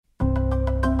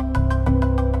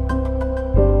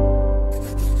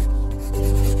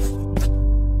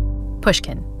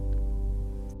Pushkin.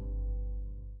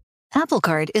 Apple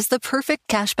Card is the perfect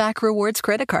cashback rewards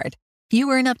credit card. You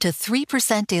earn up to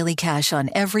 3% daily cash on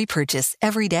every purchase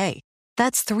every day.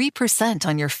 That's 3%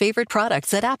 on your favorite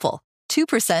products at Apple,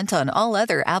 2% on all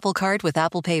other Apple Card with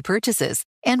Apple Pay purchases,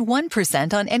 and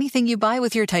 1% on anything you buy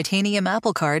with your titanium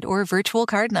Apple Card or virtual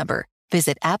card number.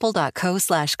 Visit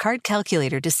apple.co/card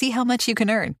calculator to see how much you can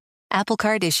earn. Apple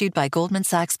Card issued by Goldman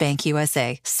Sachs Bank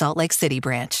USA, Salt Lake City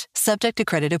branch. Subject to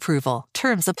credit approval.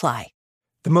 Terms apply.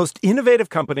 The most innovative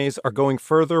companies are going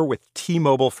further with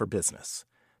T-Mobile for Business.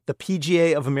 The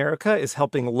PGA of America is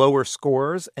helping lower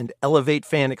scores and elevate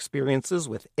fan experiences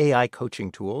with AI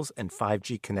coaching tools and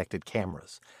 5G connected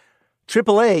cameras.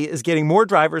 AAA is getting more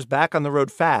drivers back on the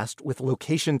road fast with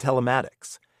location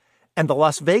telematics. And the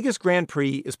Las Vegas Grand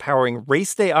Prix is powering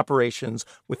race day operations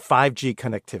with 5G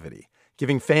connectivity,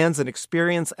 giving fans an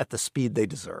experience at the speed they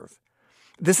deserve.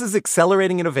 This is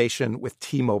accelerating innovation with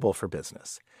T-Mobile for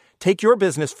Business. Take your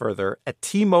business further at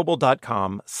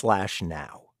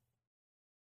T-Mobile.com/now.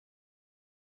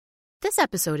 This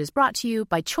episode is brought to you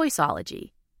by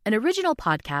Choiceology, an original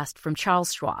podcast from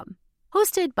Charles Schwab,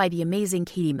 hosted by the amazing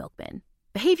Katie Milkman,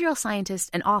 behavioral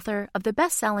scientist and author of the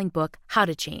best-selling book, How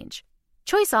to Change.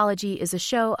 Choiceology is a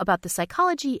show about the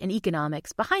psychology and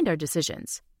economics behind our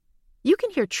decisions. You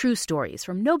can hear true stories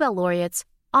from Nobel laureates,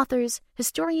 authors,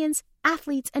 historians,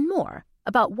 athletes, and more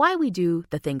about why we do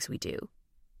the things we do.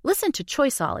 Listen to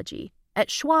Choiceology at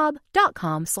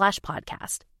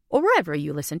schwab.com/podcast or wherever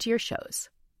you listen to your shows.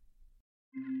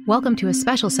 Welcome to a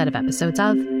special set of episodes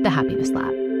of The Happiness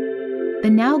Lab.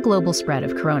 The now global spread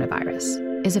of coronavirus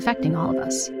is affecting all of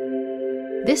us.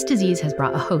 This disease has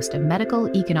brought a host of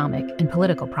medical, economic, and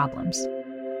political problems.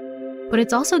 But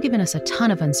it's also given us a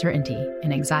ton of uncertainty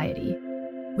and anxiety,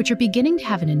 which are beginning to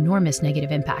have an enormous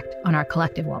negative impact on our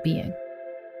collective well-being.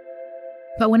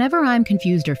 But whenever I'm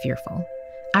confused or fearful,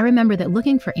 I remember that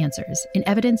looking for answers in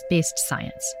evidence-based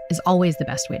science is always the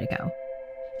best way to go.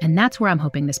 And that's where I'm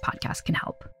hoping this podcast can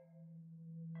help.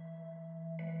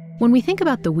 When we think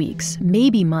about the weeks,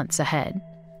 maybe months ahead,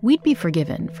 we'd be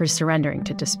forgiven for surrendering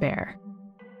to despair.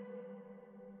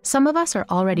 Some of us are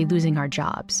already losing our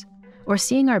jobs or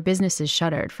seeing our businesses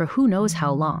shuttered for who knows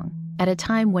how long at a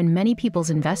time when many people's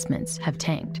investments have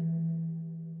tanked.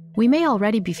 We may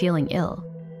already be feeling ill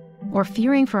or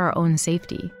fearing for our own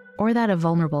safety or that of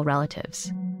vulnerable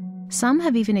relatives. Some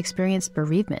have even experienced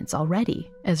bereavements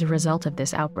already as a result of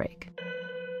this outbreak.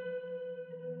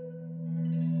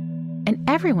 And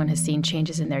everyone has seen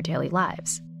changes in their daily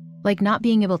lives, like not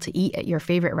being able to eat at your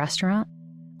favorite restaurant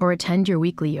or attend your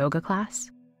weekly yoga class.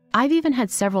 I've even had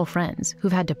several friends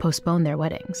who've had to postpone their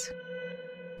weddings.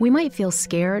 We might feel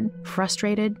scared,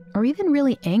 frustrated, or even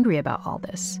really angry about all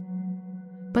this.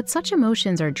 But such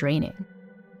emotions are draining.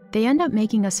 They end up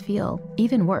making us feel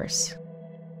even worse.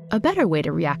 A better way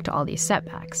to react to all these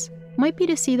setbacks might be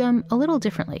to see them a little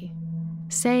differently.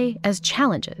 Say, as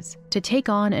challenges to take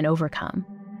on and overcome.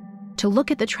 To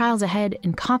look at the trials ahead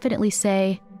and confidently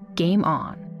say, game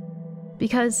on.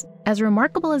 Because, as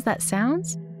remarkable as that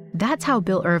sounds, that's how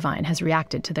Bill Irvine has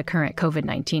reacted to the current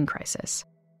COVID-19 crisis.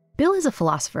 Bill is a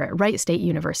philosopher at Wright State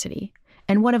University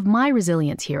and one of my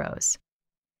resilience heroes.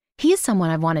 He is someone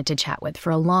I've wanted to chat with for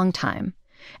a long time,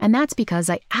 and that's because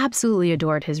I absolutely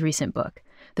adored his recent book,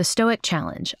 The Stoic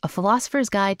Challenge, A Philosopher's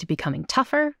Guide to Becoming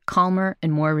Tougher, Calmer,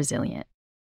 and More Resilient.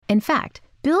 In fact,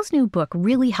 Bill's new book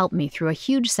really helped me through a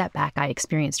huge setback I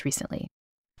experienced recently.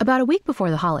 About a week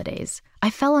before the holidays, I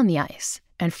fell on the ice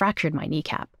and fractured my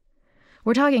kneecap.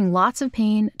 We're talking lots of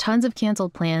pain, tons of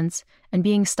canceled plans, and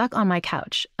being stuck on my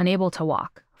couch, unable to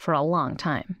walk, for a long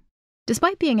time.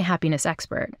 Despite being a happiness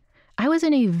expert, I was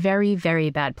in a very, very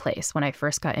bad place when I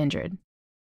first got injured.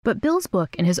 But Bill's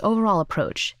book and his overall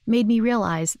approach made me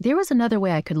realize there was another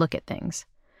way I could look at things.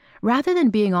 Rather than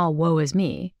being all woe is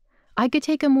me, I could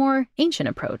take a more ancient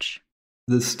approach.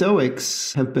 The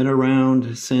Stoics have been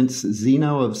around since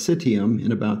Zeno of Citium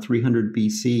in about 300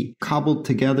 BC, cobbled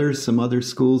together some other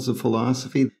schools of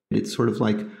philosophy. It's sort of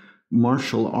like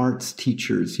martial arts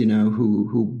teachers,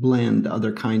 who blend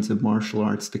other kinds of martial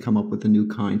arts to come up with a new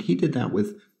kind. He did that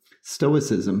with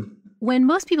Stoicism. When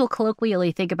most people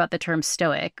colloquially think about the term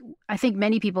Stoic, I think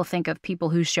many people think of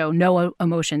people who show no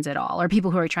emotions at all, or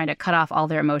people who are trying to cut off all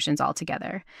their emotions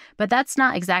altogether. But that's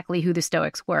not exactly who the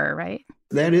Stoics were, right?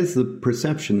 That is the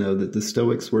perception, though, that the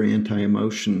Stoics were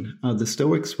anti-emotion. The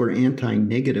Stoics were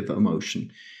anti-negative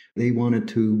emotion. They wanted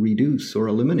to reduce or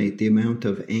eliminate the amount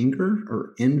of anger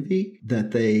or envy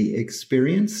that they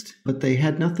experienced, but they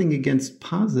had nothing against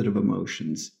positive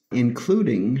emotions,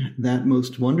 including that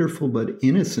most wonderful but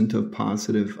innocent of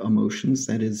positive emotions,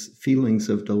 that is, feelings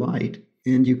of delight.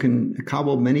 And you can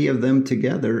cobble many of them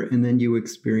together, and then you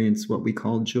experience what we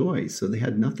call joy. So they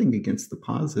had nothing against the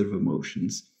positive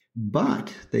emotions,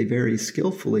 but they very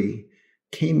skillfully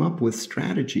came up with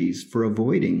strategies for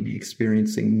avoiding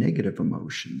experiencing negative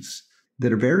emotions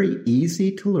that are very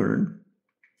easy to learn,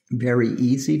 very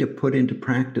easy to put into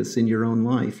practice in your own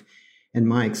life. And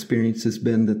my experience has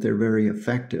been that they're very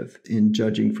effective. In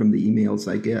judging from the emails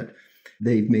I get,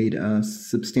 they've made a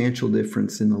substantial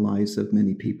difference in the lives of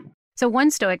many people. So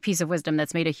one Stoic piece of wisdom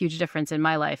that's made a huge difference in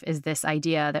my life is this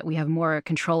idea that we have more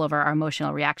control over our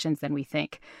emotional reactions than we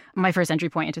think. My first entry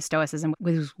point into Stoicism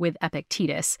was with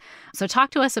Epictetus. So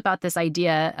talk to us about this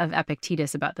idea of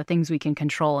Epictetus, about the things we can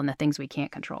control and the things we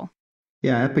can't control.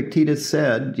 Yeah, Epictetus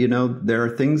said, there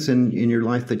are things in your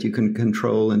life that you can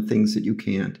control and things that you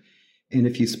can't. And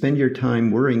if you spend your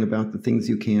time worrying about the things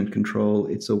you can't control,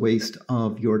 it's a waste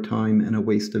of your time and a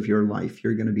waste of your life.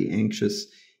 You're going to be anxious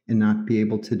and not be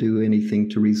able to do anything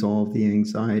to resolve the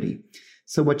anxiety.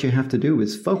 So what you have to do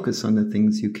is focus on the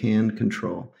things you can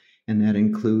control. And that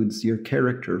includes your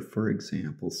character, for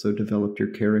example. So develop your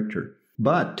character.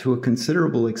 But to a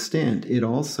considerable extent, it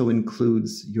also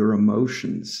includes your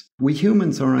emotions. We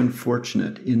humans are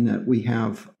unfortunate in that we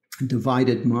have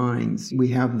divided minds. We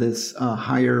have this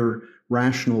higher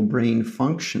rational brain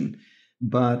function.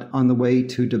 But on the way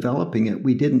to developing it,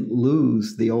 we didn't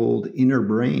lose the old inner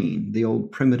brain, the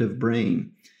old primitive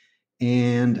brain.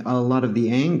 And a lot of the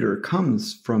anger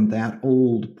comes from that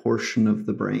old portion of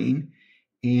the brain.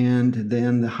 And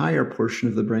then the higher portion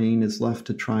of the brain is left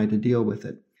to try to deal with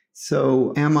it.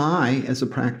 So am I, as a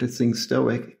practicing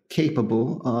Stoic,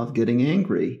 capable of getting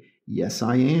angry? Yes,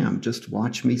 I am. Just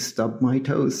watch me stub my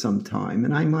toes sometime,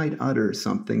 and I might utter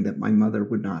something that my mother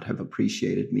would not have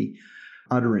appreciated me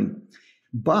uttering.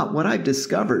 But what I've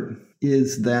discovered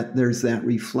is that there's that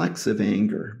reflexive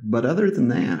anger. But other than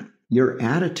that, your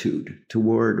attitude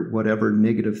toward whatever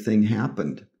negative thing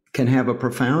happened can have a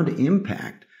profound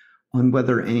impact on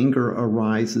whether anger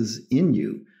arises in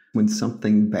you. When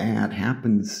something bad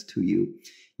happens to you,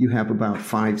 you have about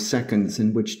 5 seconds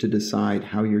in which to decide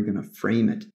how you're going to frame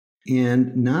it.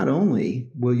 And not only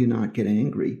will you not get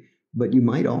angry, but you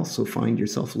might also find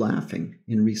yourself laughing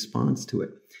in response to it.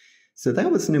 So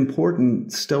that was an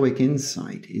important Stoic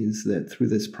insight, is that through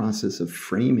this process of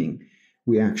framing,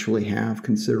 we actually have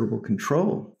considerable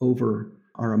control over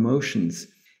our emotions.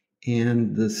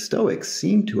 And the Stoics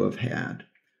seem to have had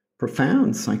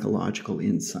profound psychological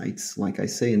insights, like I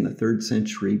say, in the 3rd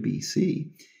century BC.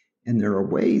 And there are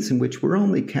ways in which we're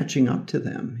only catching up to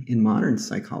them in modern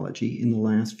psychology in the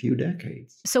last few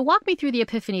decades. So walk me through the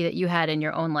epiphany that you had in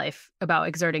your own life about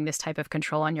exerting this type of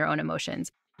control on your own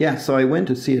emotions. Yeah, so I went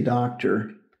to see a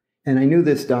doctor, and I knew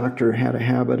this doctor had a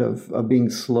habit of being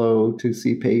slow to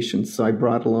see patients. So I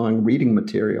brought along reading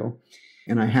material,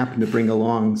 and I happened to bring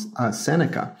along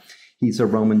Seneca. He's a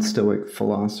Roman Stoic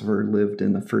philosopher, lived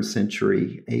in the 1st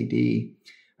century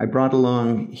AD. I brought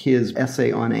along his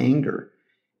essay on anger.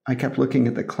 I kept looking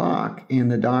at the clock,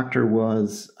 and the doctor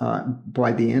was,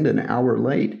 by the end, an hour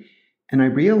late. And I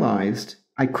realized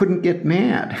I couldn't get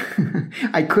mad.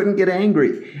 I couldn't get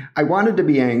angry. I wanted to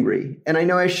be angry, and I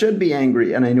know I should be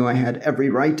angry, and I know I had every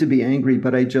right to be angry,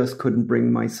 but I just couldn't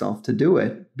bring myself to do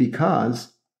it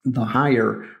because the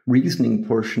higher reasoning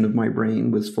portion of my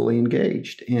brain was fully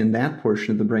engaged. And that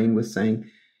portion of the brain was saying,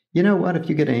 you know what, if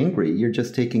you get angry, you're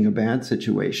just taking a bad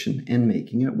situation and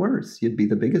making it worse. You'd be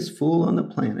the biggest fool on the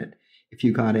planet if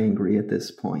you got angry at this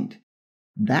point.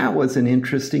 That was an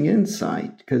interesting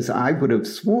insight, because I would have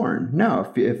sworn,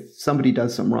 no, if somebody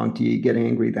does something wrong to you, you get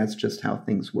angry. That's just how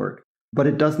things work. But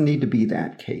it doesn't need to be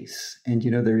that case. And,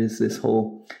 there is this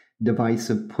whole device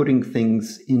of putting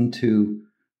things into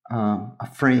a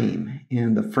frame,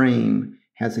 and the frame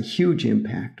has a huge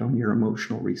impact on your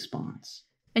emotional response.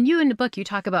 And you in the book, you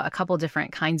talk about a couple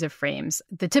different kinds of frames.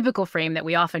 The typical frame that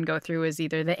we often go through is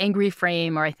either the angry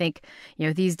frame, or I think,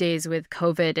 these days with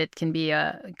COVID, it can be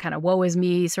a kind of woe is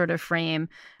me sort of frame.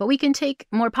 But we can take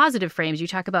more positive frames. You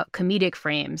talk about comedic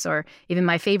frames, or even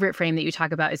my favorite frame that you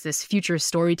talk about is this future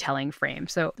storytelling frame.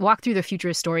 So walk through the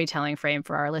future storytelling frame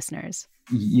for our listeners.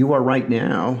 You are right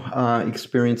now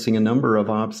experiencing a number of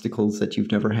obstacles that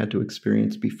you've never had to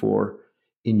experience before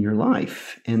in your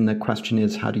life. And the question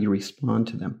is, how do you respond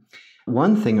to them?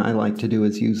 One thing I like to do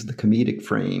is use the comedic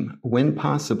frame. When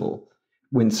possible,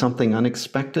 when something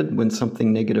unexpected, when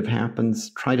something negative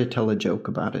happens, try to tell a joke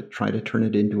about it. Try to turn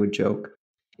it into a joke.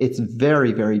 It's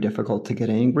very, very difficult to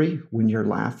get angry when you're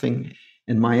laughing.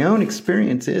 And my own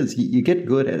experience is you get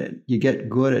good at it. You get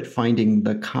good at finding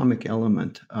the comic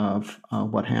element of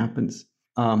what happens.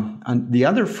 And the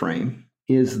other frame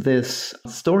is this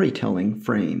storytelling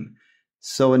frame.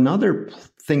 So another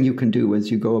thing you can do as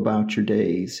you go about your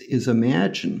days is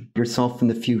imagine yourself in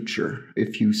the future.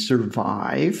 If you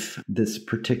survive this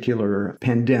particular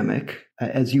pandemic,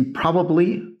 as you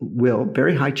probably will,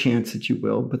 very high chance that you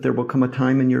will, but there will come a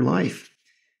time in your life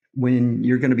when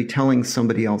you're going to be telling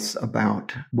somebody else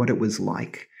about what it was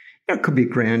like. It could be a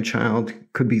grandchild,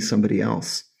 could be somebody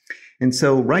else. And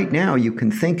so right now you can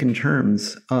think in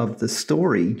terms of the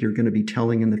story you're going to be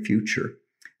telling in the future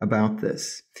about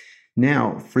this.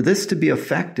 Now, for this to be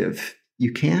effective,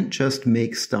 you can't just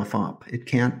make stuff up. It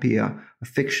can't be a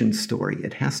fiction story.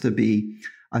 It has to be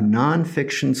a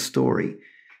nonfiction story.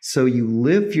 So you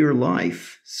live your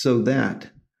life so that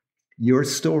your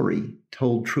story,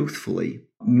 told truthfully,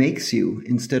 makes you,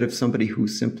 instead of somebody who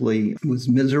simply was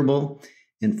miserable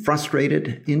and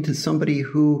frustrated, into somebody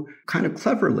who kind of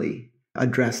cleverly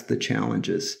addressed the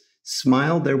challenges,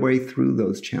 smiled their way through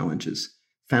those challenges,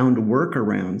 found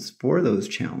workarounds for those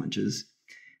challenges.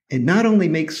 It not only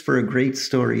makes for a great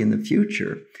story in the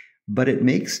future, but it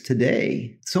makes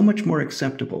today so much more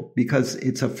acceptable because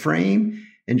it's a frame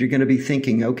and you're going to be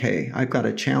thinking, okay, I've got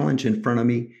a challenge in front of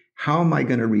me. How am I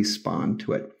going to respond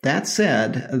to it? That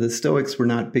said, the Stoics were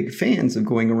not big fans of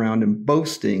going around and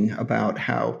boasting about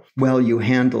how well you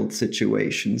handled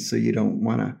situations. So you don't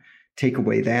want to take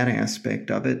away that aspect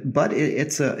of it. But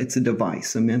it's a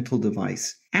device, a mental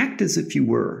device. Act as if you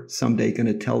were someday going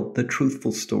to tell the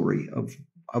truthful story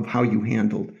of how you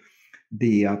handled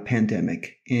the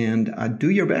pandemic, and do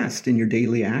your best in your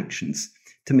daily actions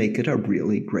to make it a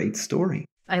really great story.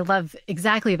 I love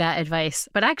exactly that advice.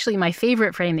 But actually, my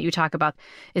favorite frame that you talk about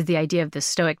is the idea of the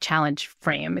Stoic challenge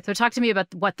frame. So talk to me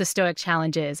about what the Stoic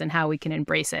challenge is and how we can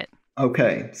embrace it.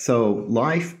 Okay, so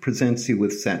life presents you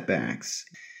with setbacks.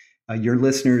 Your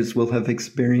listeners will have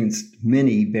experienced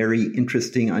many very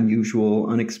interesting, unusual,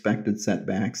 unexpected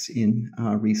setbacks in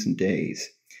recent days.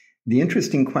 The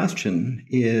interesting question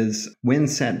is, when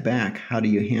set back, how do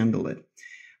you handle it?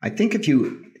 I think if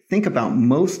you think about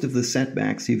most of the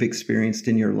setbacks you've experienced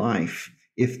in your life,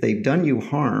 if they've done you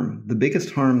harm, the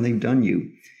biggest harm they've done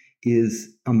you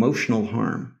is emotional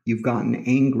harm. You've gotten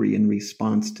angry in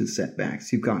response to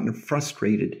setbacks. You've gotten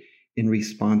frustrated in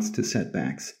response to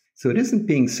setbacks. So it isn't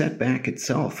being set back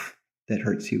itself that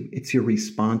hurts you. It's your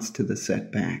response to the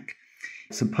setback.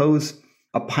 Suppose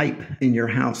a pipe in your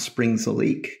house springs a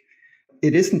leak.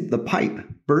 It isn't the pipe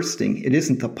bursting. It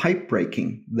isn't the pipe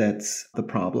breaking that's the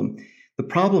problem. The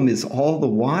problem is all the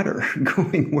water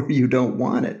going where you don't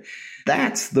want it.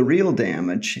 That's the real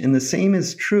damage. And the same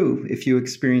is true if you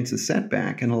experience a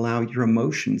setback and allow your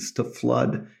emotions to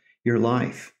flood your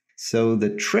life. So the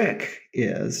trick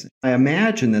is, I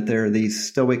imagine that there are these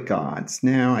Stoic gods.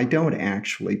 Now, I don't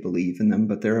actually believe in them,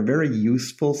 but they're a very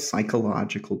useful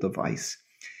psychological device.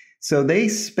 So they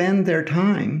spend their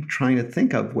time trying to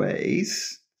think of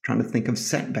ways, trying to think of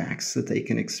setbacks that they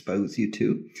can expose you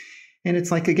to. And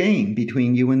it's like a game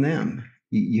between you and them.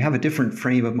 You have a different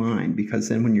frame of mind because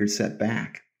then when you're set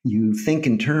back, you think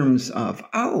in terms of,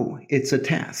 oh, it's a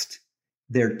test.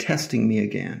 They're testing me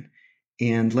again.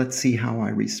 And let's see how I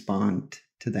respond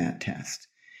to that test.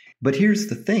 But here's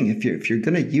the thing. If you're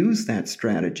going to use that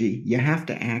strategy, you have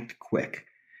to act quick.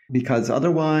 Because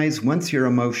otherwise, once your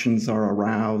emotions are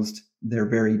aroused, they're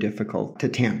very difficult to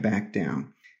tamp back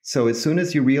down. So as soon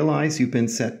as you realize you've been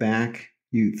set back,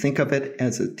 you think of it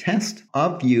as a test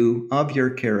of you, of your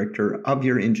character, of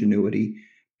your ingenuity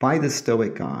by the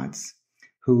Stoic gods,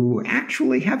 who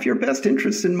actually have your best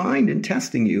interest in mind in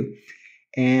testing you.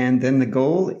 And then the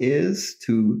goal is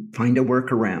to find a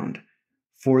workaround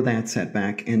for that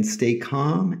setback and stay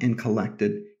calm and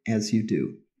collected as you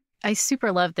do. I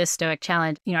super love this Stoic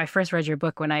challenge. I first read your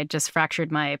book when I just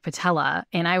fractured my patella,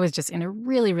 and I was just in a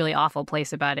really, really awful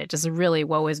place about it, just a really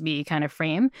woe is me kind of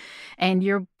frame. And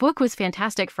your book was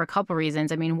fantastic for a couple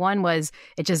reasons. I mean, one was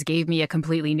it just gave me a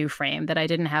completely new frame that I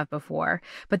didn't have before.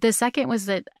 But the second was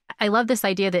that I love this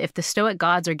idea that if the Stoic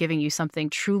gods are giving you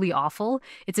something truly awful,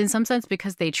 it's in some sense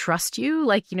because they trust you.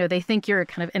 Like, they think you're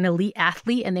kind of an elite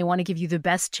athlete and they want to give you the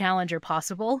best challenger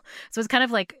possible. So it's kind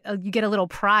of like you get a little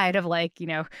pride of like,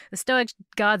 the Stoic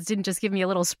gods didn't just give me a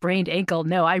little sprained ankle.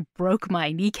 No, I broke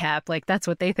my kneecap. Like, that's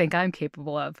what they think I'm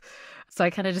capable of. So I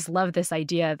kind of just love this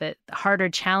idea that harder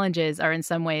challenges are in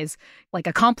some ways like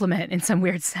a compliment in some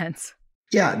weird sense.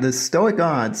 Yeah, the Stoic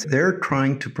gods, they're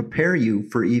trying to prepare you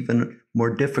for even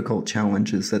more difficult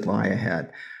challenges that lie ahead.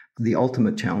 The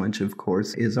ultimate challenge, of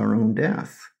course, is our own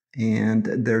death. And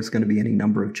there's going to be any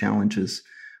number of challenges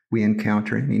we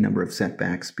encounter, any number of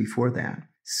setbacks before that.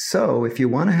 So if you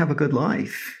want to have a good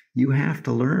life, you have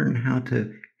to learn how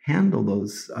to handle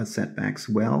those setbacks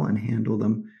well and handle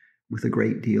them with a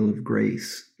great deal of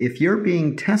grace. If you're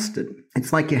being tested,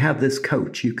 it's like you have this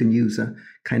coach. You can use a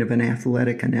kind of an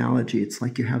athletic analogy. It's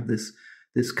like you have this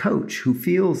coach who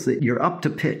feels that you're up to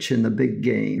pitch in the big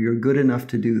game. You're good enough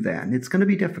to do that. And it's going to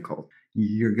be difficult.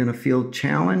 You're going to feel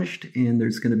challenged and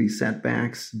there's going to be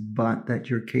setbacks, but that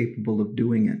you're capable of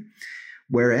doing it.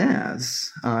 Whereas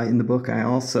in the book, I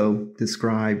also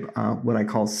describe what I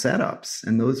call setups.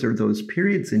 And those are those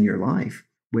periods in your life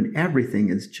when everything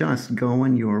is just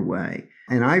going your way.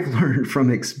 And I've learned from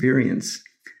experience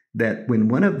that when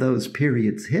one of those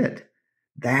periods hit,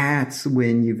 that's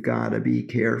when you've got to be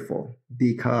careful,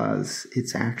 because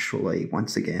it's actually,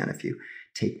 once again, if you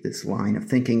take this line of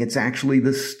thinking, it's actually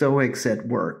the Stoics at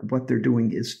work. What they're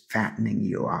doing is fattening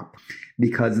you up,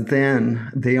 because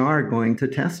then they are going to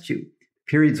test you.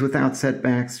 Periods without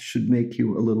setbacks should make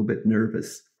you a little bit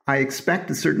nervous. I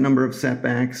expect a certain number of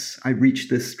setbacks. I reach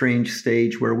this strange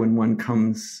stage where when one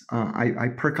comes, I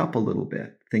perk up a little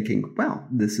bit, thinking, well,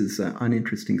 this is an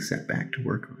uninteresting setback to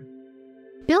work on.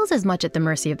 Bill's as much at the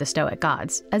mercy of the Stoic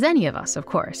gods as any of us, of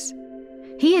course.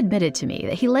 He admitted to me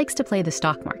that he likes to play the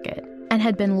stock market and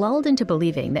had been lulled into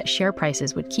believing that share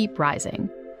prices would keep rising,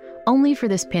 only for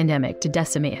this pandemic to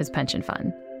decimate his pension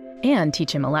fund and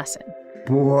teach him a lesson.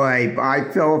 Boy, I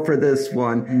fell for this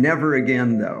one. Never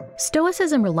again, though.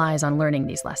 Stoicism relies on learning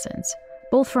these lessons,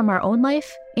 both from our own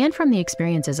life and from the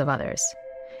experiences of others.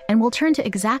 And we'll turn to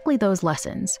exactly those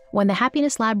lessons when the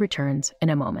Happiness Lab returns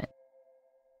in a moment.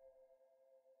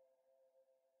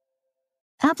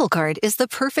 Apple Card is the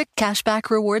perfect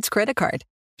cashback rewards credit card.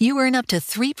 You earn up to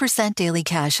 3% daily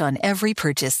cash on every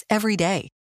purchase every day.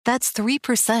 That's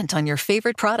 3% on your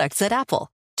favorite products at Apple,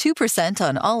 2%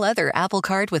 on all other Apple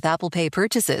Card with Apple Pay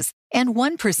purchases, and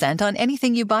 1% on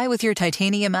anything you buy with your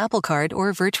titanium Apple Card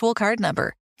or virtual card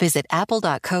number. Visit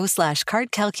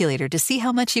apple.co/card calculator to see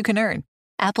how much you can earn.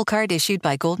 Apple Card issued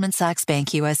by Goldman Sachs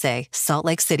Bank USA, Salt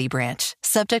Lake City branch.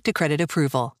 Subject to credit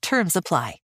approval. Terms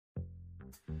apply.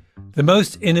 The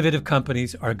most innovative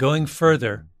companies are going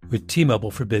further with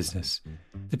T-Mobile for Business.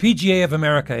 The PGA of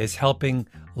America is helping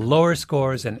lower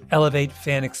scores and elevate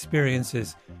fan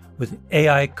experiences with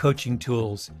AI coaching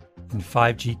tools and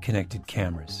 5G connected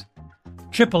cameras.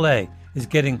 AAA is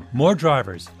getting more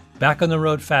drivers back on the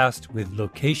road fast with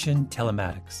location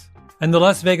telematics. And the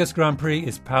Las Vegas Grand Prix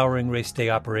is powering race day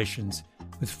operations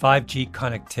with 5G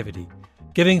connectivity,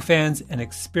 giving fans an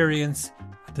experience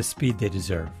at the speed they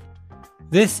deserve.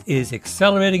 This is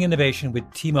accelerating innovation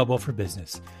with T-Mobile for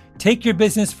Business. Take your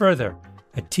business further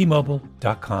at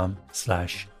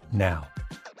T-Mobile.com/now.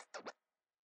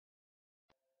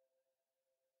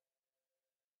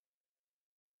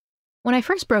 When I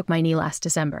first broke my knee last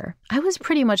December, I was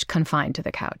pretty much confined to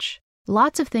the couch.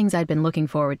 Lots of things I'd been looking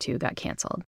forward to got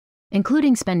canceled,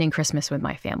 including spending Christmas with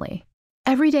my family.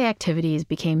 Everyday activities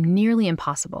became nearly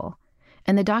impossible,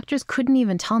 and the doctors couldn't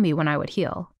even tell me when I would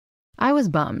heal. I was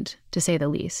bummed, to say the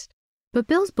least. But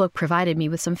Bill's book provided me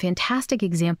with some fantastic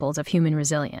examples of human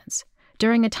resilience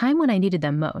during a time when I needed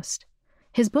them most.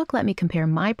 His book let me compare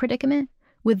my predicament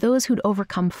with those who'd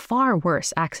overcome far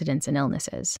worse accidents and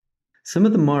illnesses. Some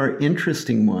of the more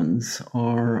interesting ones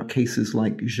are cases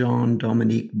like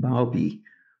Jean-Dominique Bauby,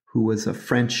 who was a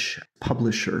French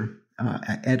publisher,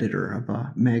 editor of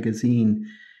a magazine,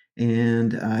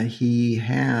 and he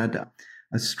had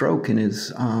a stroke in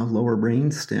his lower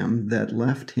brainstem that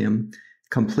left him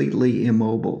completely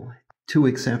immobile. Two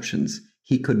exceptions.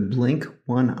 He could blink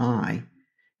one eye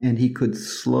and he could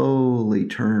slowly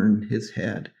turn his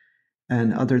head.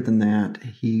 And other than that,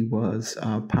 he was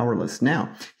powerless.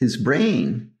 Now, his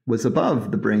brain was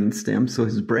above the brainstem, so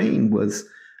his brain was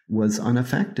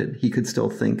unaffected. He could still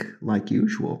think like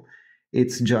usual.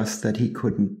 It's just that he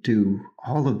couldn't do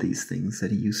all of these things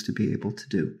that he used to be able to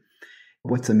do.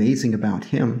 What's amazing about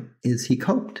him is he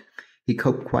coped. He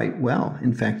coped quite well.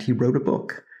 In fact, he wrote a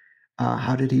book.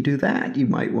 How did he do that, you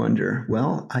might wonder?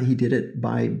 Well, he did it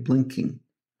by blinking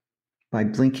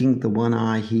the one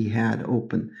eye he had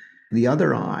open. The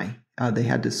other eye, they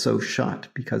had to sew shut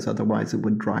because otherwise it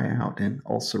would dry out and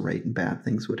ulcerate and bad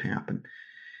things would happen.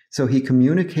 So he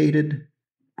communicated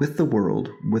with the world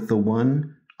with the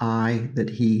one eye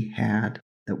that he had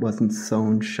that wasn't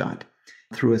sewn shut.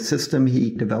 Through a system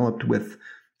he developed with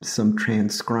some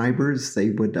transcribers, they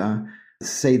would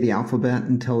say the alphabet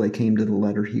until they came to the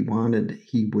letter he wanted.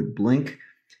 He would blink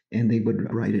and they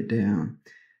would write it down.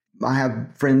 I have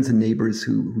friends and neighbors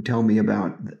who tell me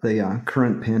about the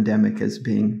current pandemic as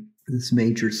being this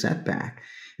major setback.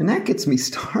 And that gets me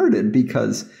started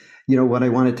because, what I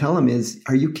want to tell them is,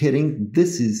 are you kidding?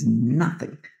 This is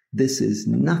nothing. This is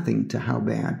nothing to how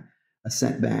bad a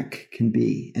setback can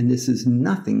be. And this is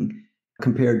nothing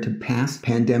compared to past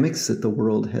pandemics that the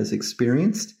world has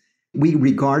experienced. We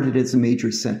regard it as a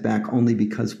major setback only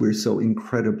because we're so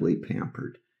incredibly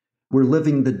pampered. We're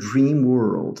living the dream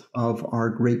world of our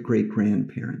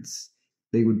great-great-grandparents.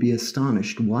 They would be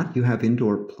astonished. What? You have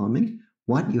indoor plumbing?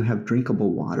 What? You have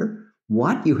drinkable water?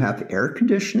 What? You have air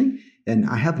conditioning? And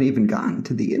I haven't even gotten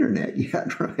to the internet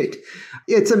yet, right?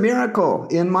 It's a miracle.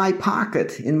 In my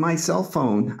pocket, in my cell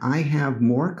phone, I have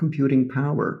more computing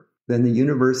power than the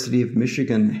University of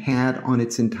Michigan had on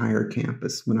its entire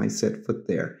campus when I set foot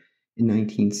there in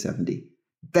 1970.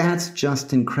 That's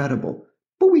just incredible.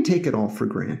 But we take it all for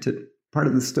granted. Part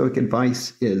of the Stoic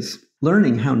advice is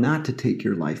learning how not to take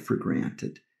your life for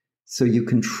granted so you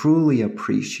can truly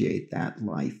appreciate that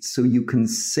life, so you can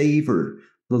savor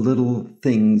the little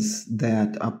things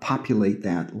that populate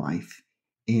that life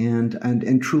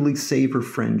and truly savor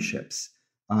friendships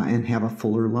and have a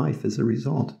fuller life as a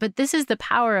result. But this is the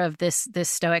power of this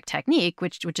Stoic technique,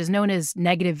 which is known as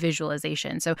negative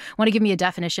visualization. So want to give me a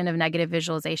definition of negative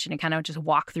visualization and kind of just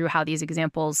walk through how these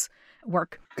examples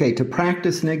work? Okay, to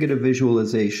practice negative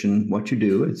visualization, what you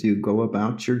do is you go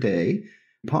about your day,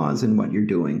 pause in what you're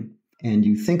doing, and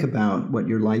you think about what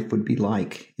your life would be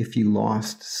like if you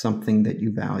lost something that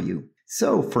you value.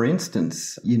 So, for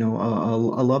instance, a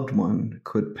loved one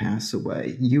could pass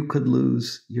away. You could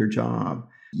lose your job.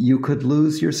 You could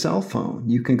lose your cell phone.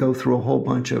 You can go through a whole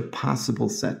bunch of possible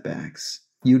setbacks.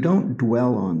 You don't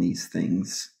dwell on these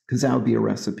things because that would be a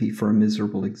recipe for a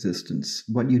miserable existence.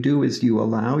 What you do is you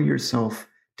allow yourself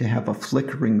to have a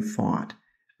flickering thought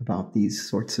about these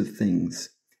sorts of things.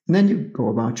 And then you go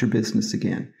about your business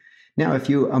again. Now, if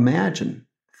you imagine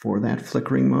for that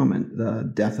flickering moment the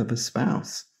death of a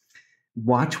spouse,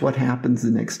 watch what happens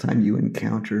the next time you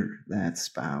encounter that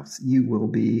spouse. You will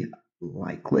be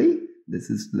likely, this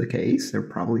is the case, there are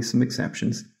probably some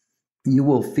exceptions, you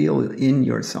will feel in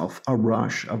yourself a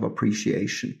rush of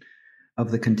appreciation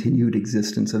of the continued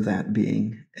existence of that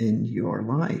being in your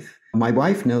life. My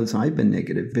wife knows I've been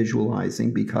negative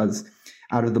visualizing because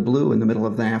out of the blue in the middle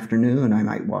of the afternoon, I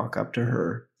might walk up to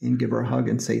her and give her a hug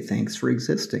and say, thanks for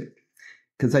existing.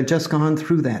 Because I've just gone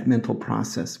through that mental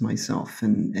process myself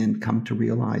and come to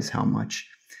realize how much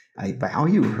I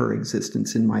value her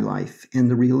existence in my life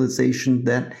and the realization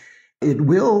that it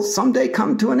will someday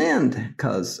come to an end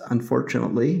because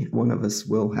unfortunately, one of us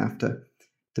will have to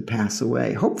pass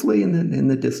away, hopefully in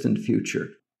the distant future.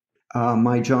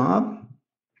 My job,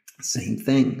 same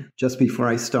thing. Just before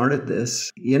I started this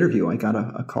interview, I got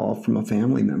a call from a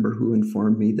family member who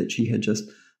informed me that she had just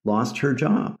lost her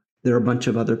job. There are a bunch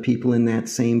of other people in that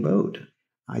same boat.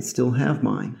 I still have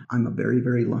mine. I'm a very,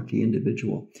 very lucky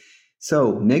individual.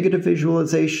 So negative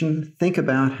visualization, think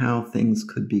about how things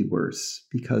could be worse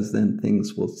because then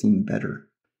things will seem better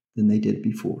than they did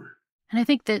before. And I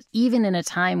think that even in a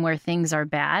time where things are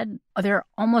bad, there are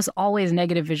almost always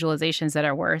negative visualizations that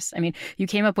are worse. I mean, you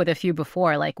came up with a few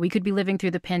before, like we could be living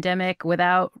through the pandemic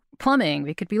without plumbing.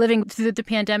 We could be living through the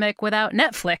pandemic without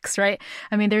Netflix, right?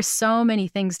 I mean, there's so many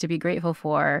things to be grateful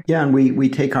for. Yeah, and we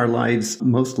take our lives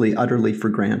mostly utterly for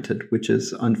granted, which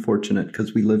is unfortunate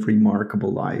because we live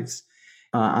remarkable lives.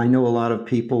 I know a lot of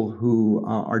people who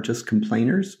are just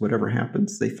complainers. Whatever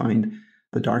happens, they find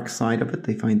the dark side of it.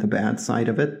 They find the bad side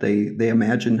of it. They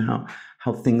imagine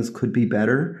how things could be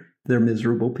better. They're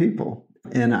miserable people.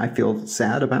 And I feel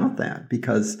sad about that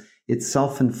because it's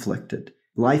self-inflicted.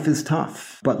 Life is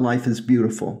tough, but life is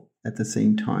beautiful at the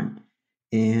same time.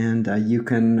 And you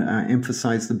can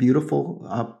emphasize the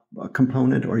beautiful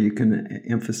component, or you can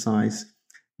emphasize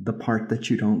the part that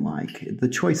you don't like. The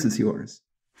choice is yours.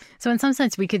 So in some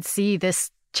sense, we could see this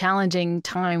challenging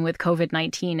time with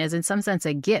COVID-19 as in some sense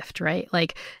a gift, right?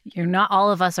 Like not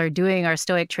all of us are doing our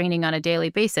Stoic training on a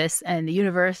daily basis, and the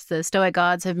universe, the Stoic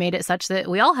gods have made it such that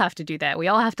we all have to do that. We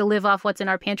all have to live off what's in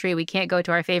our pantry. We can't go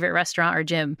to our favorite restaurant or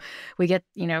gym. We get,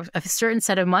 a certain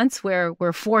set of months where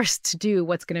we're forced to do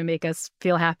what's going to make us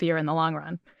feel happier in the long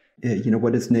run.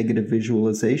 What is negative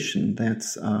visualization?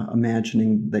 That's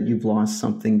imagining that you've lost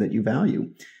something that you value.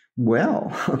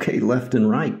 Well, okay, left and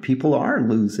right, people are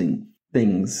losing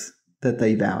things that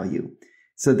they value.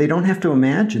 So they don't have to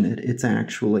imagine it. It's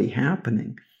actually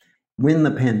happening. When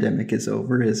the pandemic is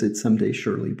over, as it someday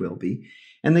surely will be,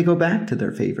 and they go back to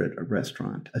their favorite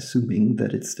restaurant, assuming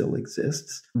that it still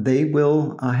exists, they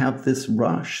will have this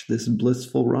rush, this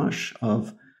blissful rush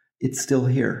of, it's still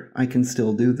here. I can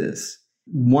still do this.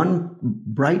 One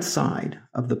bright side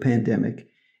of the pandemic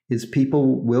is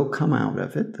people will come out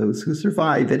of it. Those who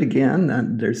survive it, again,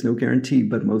 and there's no guarantee,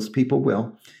 but most people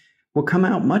will come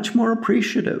out much more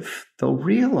appreciative. They'll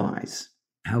realize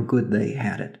how good they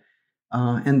had it.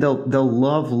 And they'll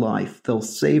love life. They'll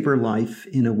savor life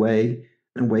in a way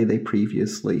in a way they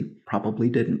previously probably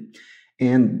didn't.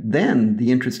 And then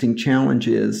the interesting challenge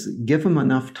is give them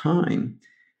enough time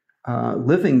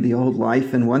living the old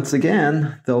life. And once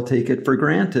again, they'll take it for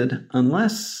granted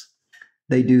unless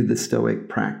they do the Stoic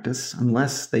practice,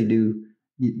 unless they do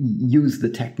use the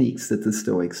techniques that the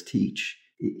Stoics teach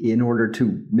in order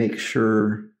to make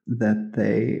sure that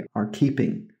they are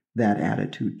keeping that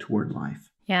attitude toward life.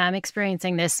 Yeah, I'm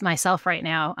experiencing this myself right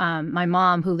now. My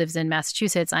mom, who lives in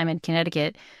Massachusetts, I'm in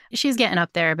Connecticut, she's getting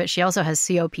up there, but she also has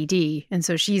COPD. And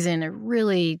so she's in a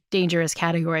really dangerous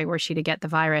category were she to get the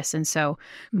virus. And so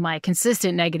my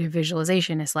consistent negative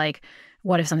visualization is like,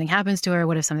 what if something happens to her?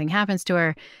 What if something happens to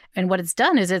her? And what it's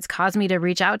done is it's caused me to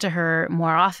reach out to her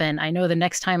more often. I know the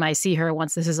next time I see her,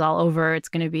 once this is all over, it's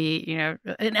going to be,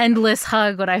 an endless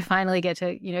hug when I finally get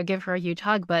to, give her a huge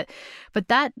hug. But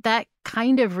that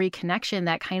kind of reconnection,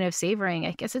 that kind of savoring,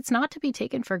 I guess it's not to be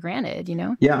taken for granted,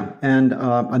 Yeah. And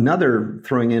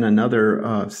throwing in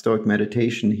another Stoic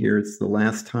meditation here, it's the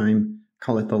last time,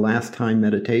 call it the last time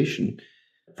meditation.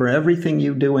 For everything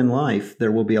you do in life,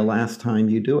 there will be a last time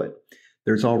you do it.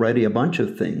 There's already a bunch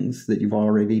of things that you've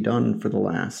already done for the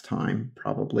last time,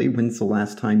 probably. When's the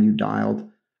last time you dialed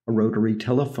a rotary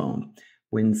telephone?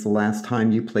 When's the last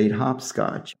time you played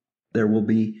hopscotch? There will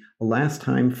be a last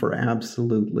time for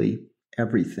absolutely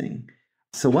everything.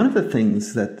 So one of the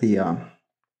things that the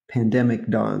pandemic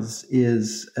does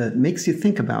is it makes you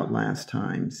think about last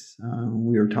times.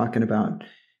 We were talking about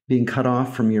being cut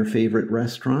off from your favorite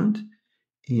restaurant.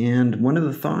 And one of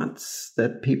the thoughts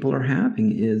that people are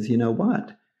having is, you know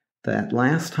what? That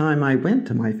last time I went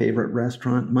to my favorite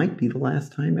restaurant might be the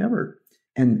last time ever.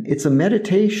 And it's a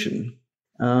meditation.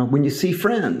 When you see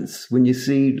friends, when you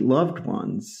see loved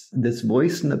ones, this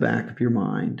voice in the back of your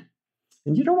mind,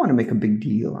 and you don't want to make a big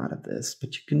deal out of this,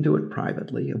 but you can do it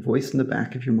privately. A voice in the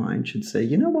back of your mind should say,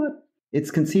 you know what?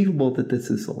 It's conceivable that this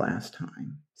is the last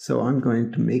time. So I'm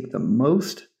going to make the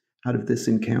most out of this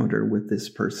encounter with this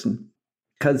person.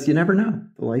 Because you never know.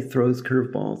 Life throws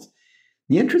curveballs.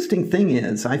 The interesting thing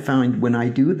is, I find when I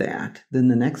do that, then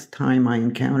the next time I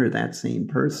encounter that same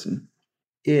person,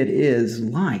 it is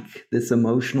like this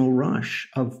emotional rush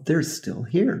of they're still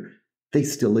here. They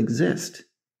still exist.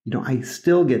 I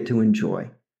still get to enjoy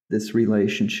this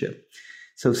relationship.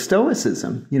 So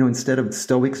Stoicism, instead of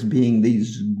Stoics being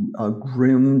these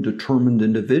grim, determined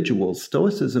individuals,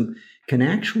 Stoicism can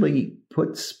actually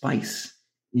put spice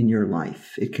in your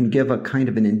life. It can give a kind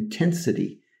of an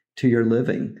intensity to your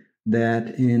living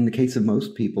that in the case of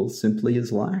most people simply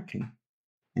is lacking.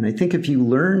 And I think if you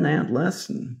learn that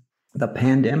lesson, the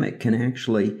pandemic can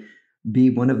actually be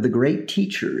one of the great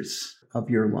teachers of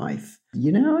your life.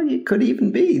 It could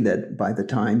even be that by the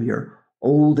time you're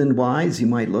old and wise, you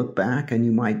might look back and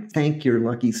you might thank your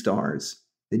lucky stars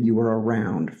that you were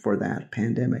around for that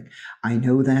pandemic. I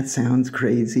know that sounds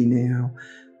crazy now,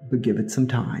 but give it some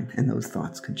time and those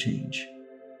thoughts could change.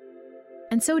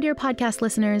 And so, dear podcast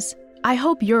listeners, I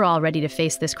hope you're all ready to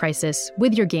face this crisis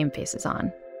with your game faces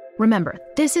on. Remember,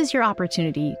 this is your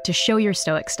opportunity to show your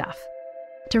Stoic stuff,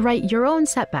 to write your own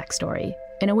setback story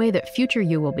in a way that future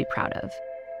you will be proud of.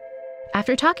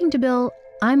 After talking to Bill,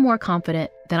 I'm more confident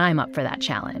that I'm up for that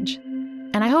challenge.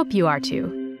 And I hope you are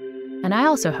too. And I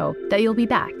also hope that you'll be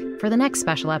back for the next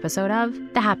special episode of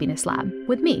The Happiness Lab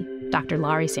with me, Dr.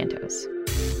 Laurie Santos.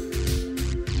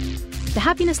 The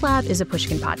Happiness Lab is a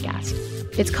Pushkin podcast.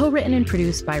 It's co-written and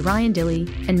produced by Ryan Dilley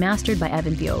and mastered by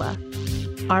Evan Viola.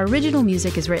 Our original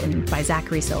music is written by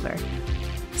Zachary Silver.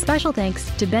 Special thanks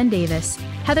to Ben Davis,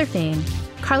 Heather Fain,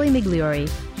 Carly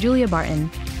Migliori, Julia Barton,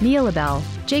 Mia LaBelle,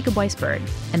 Jacob Weisberg,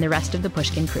 and the rest of the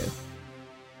Pushkin crew.